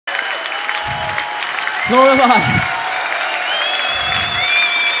Loreley.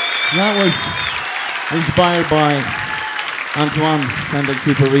 That was inspired by Antoine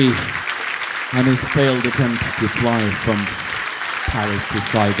Saint-Exupéry and his failed attempt to fly from Paris to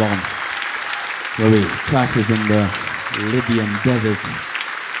Saigon, where he crashes in the Libyan desert.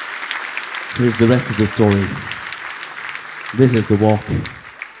 Here's the rest of the story. This is The Walk.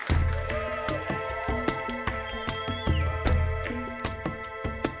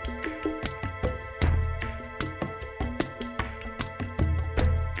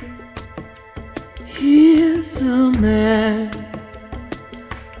 Here's a map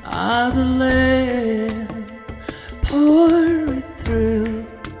of the land. Pour it through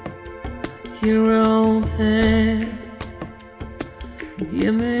your own hand.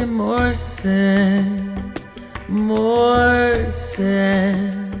 Give me more sand, more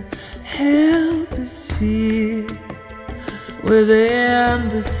sand. Help us see within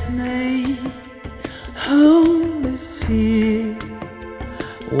the snake. Home is here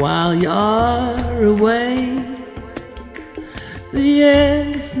while you're away. The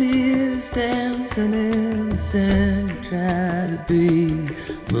end is near, dancing in the sand. Try to be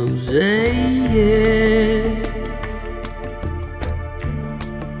mosaic.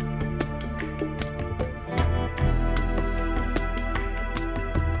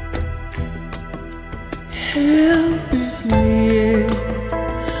 Help is near.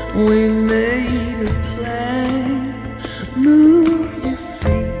 We made a plan. Move your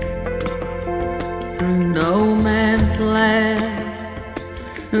feet through no man's land.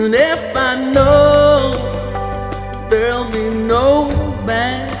 And if I know there'll be no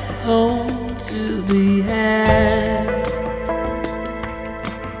back home to be had,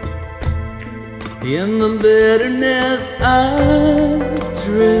 in the bitterness of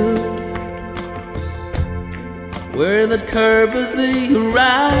truth, where the curve of the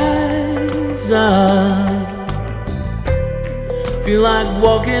horizon feel like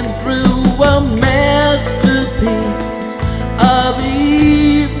walking through a masterpiece of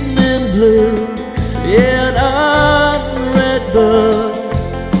evening blue in unread books.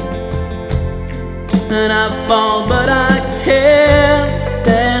 And I fall, but I can't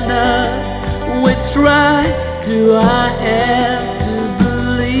stand up. Which right do I have to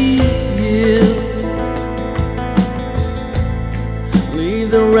believe you? Leave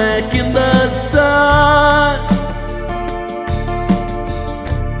the wreck in the sun.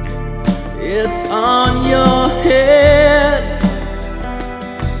 It's on your head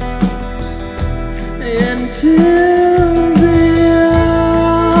until beyond.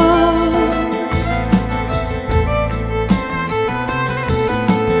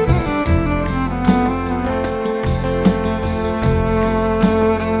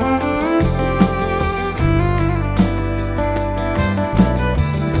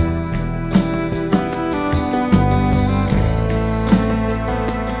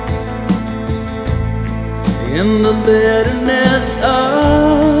 In the bitterness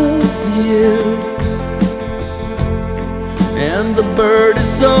of you, and the bird is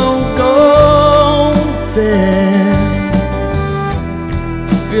so golden,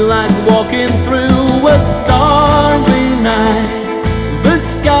 feel like walking through a starry night. The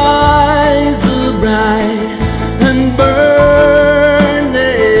skies are bright and burning,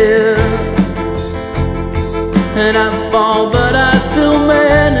 and I fall, but I still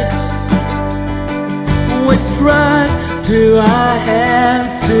manage. Which right do I have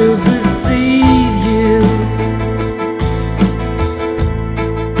to deceive you?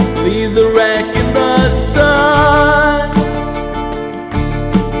 Leave the wreck in the sun.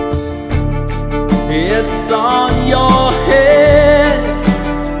 It's on your head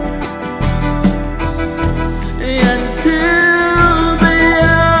until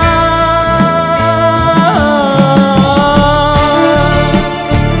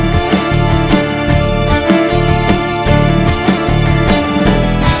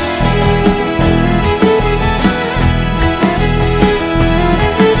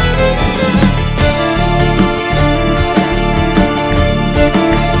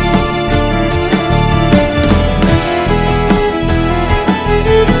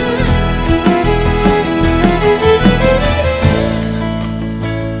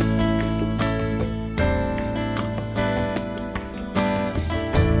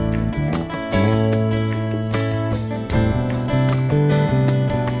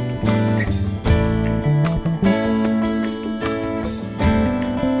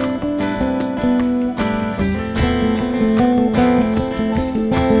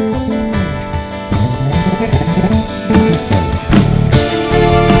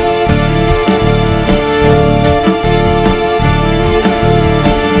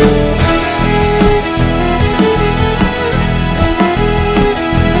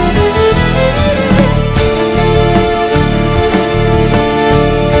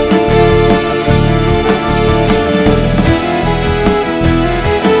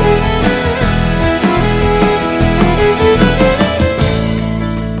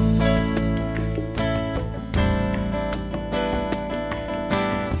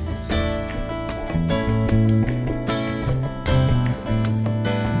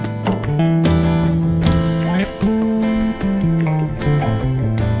Bye.